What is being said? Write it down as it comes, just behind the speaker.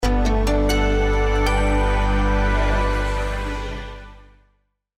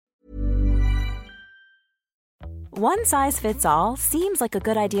One size fits all seems like a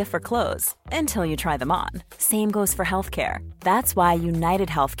good idea for clothes until you try them on. Same goes for healthcare. That's why United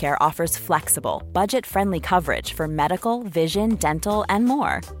Healthcare offers flexible, budget-friendly coverage for medical, vision, dental, and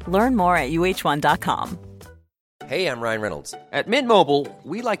more. Learn more at uh1.com. Hey, I'm Ryan Reynolds. At Mint Mobile,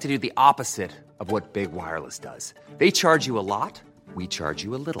 we like to do the opposite of what Big Wireless does. They charge you a lot, we charge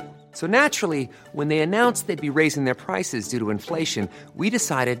you a little. So naturally, when they announced they'd be raising their prices due to inflation, we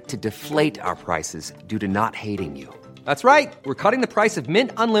decided to deflate our prices due to not hating you. That's right. We're cutting the price of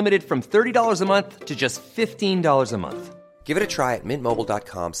Mint Unlimited from $30 a month to just $15 a month. Give it a try at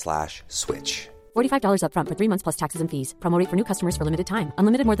mintmobile.com/switch. $45 up front for 3 months plus taxes and fees. Promo rate for new customers for limited time.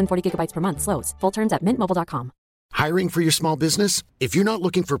 Unlimited more than 40 gigabytes per month. Slows full terms at mintmobile.com. Hiring for your small business? If you're not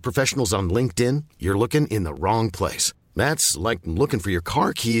looking for professionals on LinkedIn, you're looking in the wrong place. That's like looking for your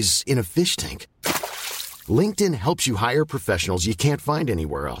car keys in a fish tank. LinkedIn helps you hire professionals you can't find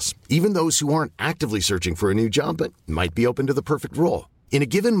anywhere else, even those who aren't actively searching for a new job but might be open to the perfect role. In a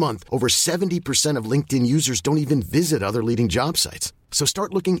given month, over 70% of LinkedIn users don't even visit other leading job sites. So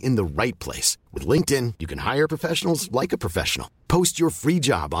start looking in the right place. With LinkedIn, you can hire professionals like a professional. Post your free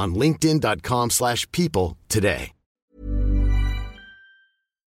job on linkedin.com/people today.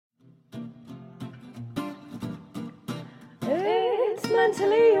 It's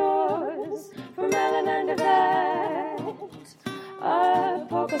mentally yours from Ellen and Yvette. A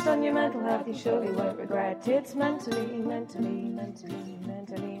podcast on your mental health you surely won't regret. It's mentally yours.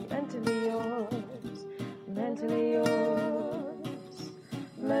 Mentally yours.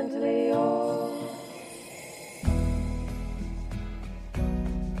 Mentally yours.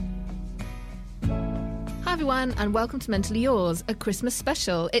 Hi everyone, and welcome to Mentally Yours, a Christmas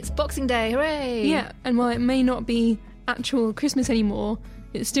special. It's Boxing Day, hooray! Yeah, and while it may not be actual Christmas anymore,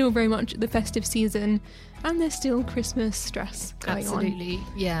 it's still very much the festive season, and there's still Christmas stress going on. Absolutely,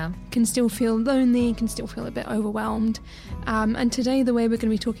 yeah. Can still feel lonely, can still feel a bit overwhelmed. And today the way we're going to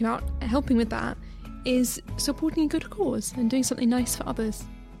be talking about helping with that is supporting a good cause and doing something nice for others.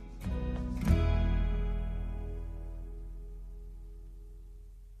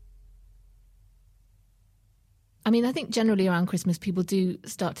 I mean, I think generally around Christmas people do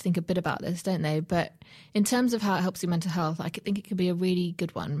start to think a bit about this, don't they? But in terms of how it helps your mental health, I think it can be a really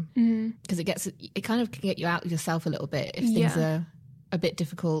good one because it kind of can get you out of yourself a little bit if things are a bit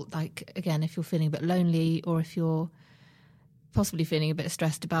difficult. Like, again, if you're feeling a bit lonely or if you're possibly feeling a bit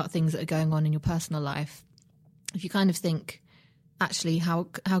stressed about things that are going on in your personal life, if you kind of think, actually, how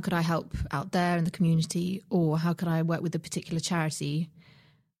could I help out there in the community, or how could I work with a particular charity?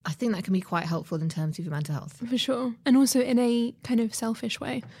 I think that can be quite helpful in terms of your mental health. For sure. And also in a kind of selfish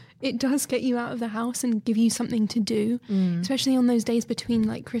way. It does get you out of the house and give you something to do, especially on those days between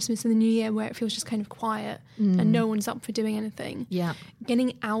like Christmas and the New Year where it feels just kind of quiet and no one's up for doing anything. Yeah.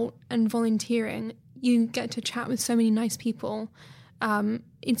 Getting out and volunteering, you get to chat with so many nice people.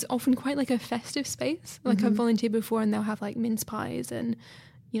 It's often quite like a festive space. Like I've volunteered before and they'll have like mince pies and,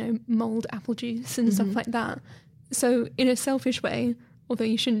 you know, mulled apple juice and stuff like that. So in a selfish way, although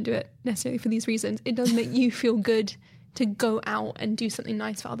you shouldn't do it necessarily for these reasons, it does make you feel good to go out and do something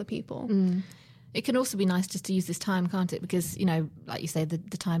nice for other people. It can also be nice just to use this time, can't it? Because, you know, like you say, the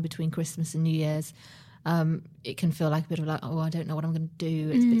time between Christmas and New Year's, it can feel like a bit of like, oh, I don't know what I'm going to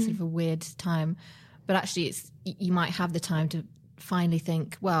do. It's a bit sort of a weird time. But actually, you might have the time to finally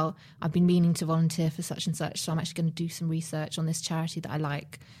think, well, I've been meaning to volunteer for such and such, so I'm actually going to do some research on this charity that I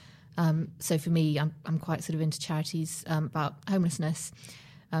like. So for me, I'm quite sort of into charities about homelessness.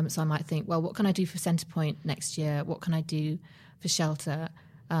 So I might think, well, what can I do for Centrepoint next year? What can I do for Shelter?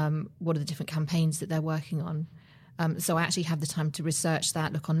 What are the different campaigns that they're working on? So I actually have the time to research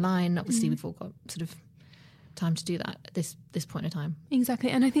that, look online. Obviously, we've all got sort of time to do that at this point in time. Exactly.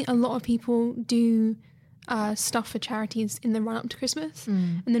 And I think a lot of people do stuff for charities in the run-up to Christmas.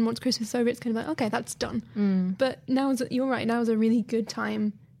 And then once Christmas is over, it's kind of like, okay, that's done. But you're right, now is a really good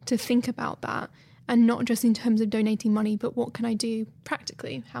time to think about that, and not just in terms of donating money, but what can I do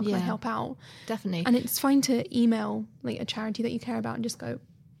practically? How can I help out? Definitely. And it's fine to email like a charity that you care about and just go,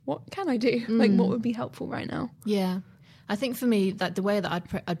 what can I do? Like, what would be helpful right now? Yeah. I think for me, that the way that I'd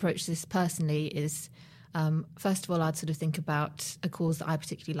approach this personally is, first of all, I'd sort of think about a cause that I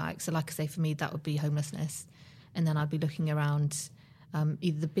particularly like. So like I say, for me, that would be homelessness. And then I'd be looking around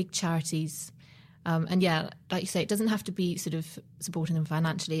either the big charities. And yeah, like you say, it doesn't have to be sort of supporting them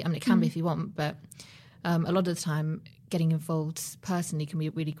financially. I mean, it can be if you want, but a lot of the time getting involved personally can be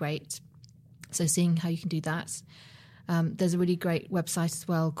really great. So seeing how you can do that. There's a really great website as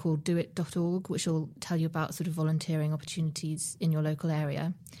well called doit.org, which will tell you about sort of volunteering opportunities in your local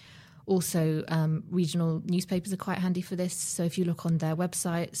area. Also, regional newspapers are quite handy for this. So if you look on their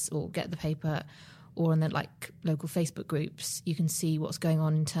websites or get the paper, or on the like local Facebook groups, you can see what's going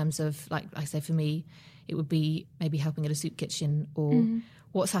on in terms of, like I say, for me, it would be maybe helping at a soup kitchen or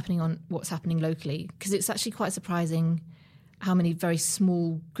what's happening locally, because it's actually quite surprising how many very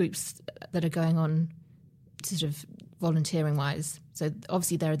small groups that are going on sort of volunteering wise. So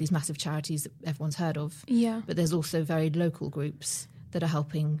obviously there are these massive charities that everyone's heard of, but there's also very local groups that are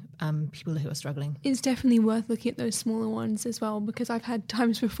helping people who are struggling. It's definitely worth looking at those smaller ones as well, because I've had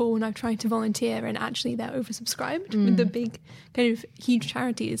times before when I've tried to volunteer and actually they're oversubscribed with the big kind of huge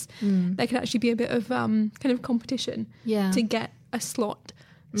charities. There can actually be a bit of kind of competition to get a slot.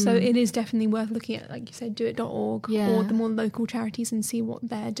 So it is definitely worth looking at, like you said, doit.org or the more local charities and see what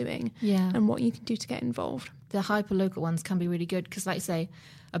they're doing and what you can do to get involved. The hyper-local ones can be really good because, like you say,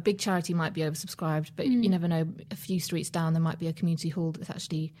 a big charity might be oversubscribed, but you never know, a few streets down there might be a community hall that's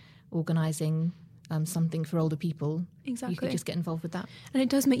actually organising something for older people. Exactly. You could just get involved with that. And it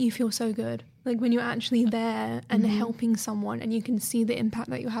does make you feel so good. Like when you're actually there and helping someone and you can see the impact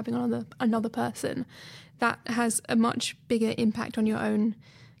that you're having on another person, that has a much bigger impact on your own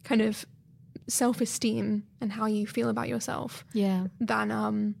kind of self-esteem and how you feel about yourself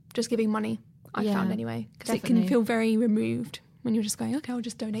than just giving money, I found anyway. Because it can feel very removed when you're just going, okay, I'll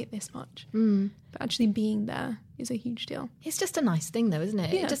just donate this much. But actually being there is a huge deal. It's just a nice thing though, isn't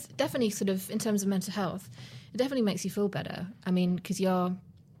it? Yeah. It just definitely sort of, in terms of mental health, it definitely makes you feel better. I mean, because you're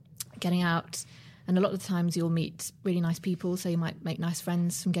getting out and a lot of the times you'll meet really nice people, so you might make nice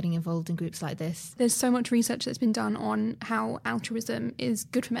friends from getting involved in groups like this. There's so much research that's been done on how altruism is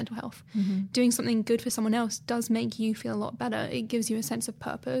good for mental health. Doing something good for someone else does make you feel a lot better. It gives you a sense of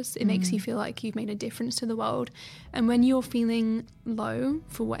purpose. It makes you feel like you've made a difference to the world. And when you're feeling low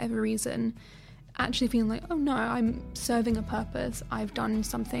for whatever reason, actually feeling like, oh no, I'm serving a purpose, I've done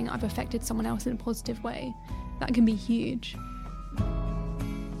something, I've affected someone else in a positive way, that can be huge.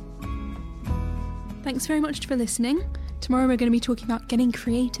 Thanks very much for listening. Tomorrow we're going to be talking about getting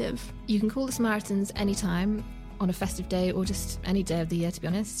creative. You can call the Samaritans anytime, on a festive day or just any day of the year, to be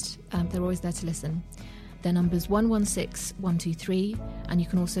honest. They're always there to listen. Their number's 116 123, and you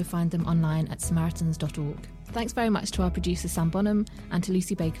can also find them online at samaritans.org. Thanks very much to our producer Sam Bonham and to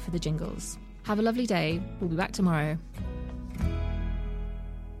Lucy Baker for the jingles. Have a lovely day. We'll be back tomorrow.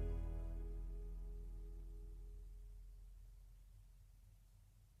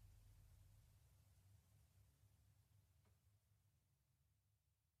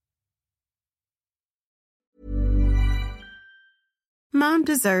 Mom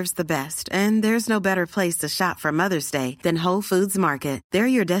deserves the best, and there's no better place to shop for Mother's Day than Whole Foods Market. They're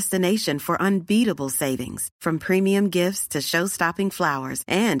your destination for unbeatable savings, from premium gifts to show-stopping flowers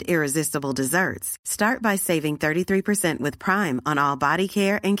and irresistible desserts. Start by saving 33% with Prime on all body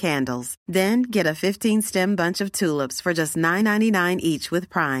care and candles. Then get a 15-stem bunch of tulips for just $9.99 each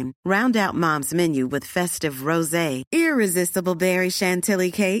with Prime. Round out Mom's menu with festive rosé, irresistible berry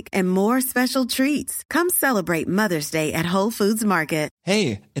chantilly cake, and more special treats. Come celebrate Mother's Day at Whole Foods Market.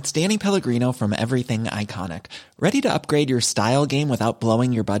 Hey, it's Danny Pellegrino from Everything Iconic. Ready to upgrade your style game without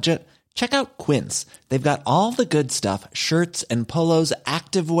blowing your budget? Check out Quince. They've got all the good stuff, shirts and polos,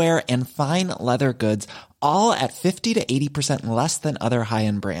 activewear, and fine leather goods, all at 50 to 80% less than other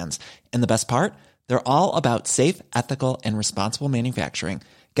high-end brands. And the best part? They're all about safe, ethical, and responsible manufacturing.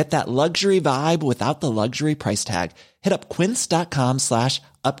 Get that luxury vibe without the luxury price tag. Hit up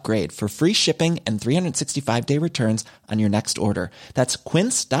quince.com/upgrade for free shipping and 365-day returns on your next order. That's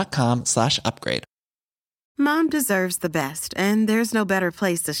quince.com/upgrade. Mom deserves the best, and there's no better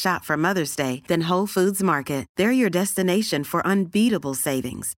place to shop for Mother's Day than Whole Foods Market. They're your destination for unbeatable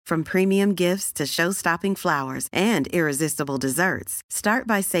savings, from premium gifts to show-stopping flowers and irresistible desserts. Start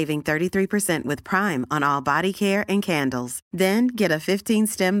by saving 33% with Prime on all body care and candles. Then get a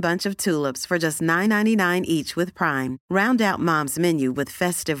 15-stem bunch of tulips for just $9.99 each with Prime. Round out Mom's menu with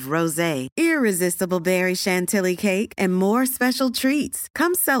festive rosé, irresistible berry chantilly cake, and more special treats.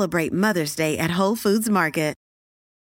 Come celebrate Mother's Day at Whole Foods Market.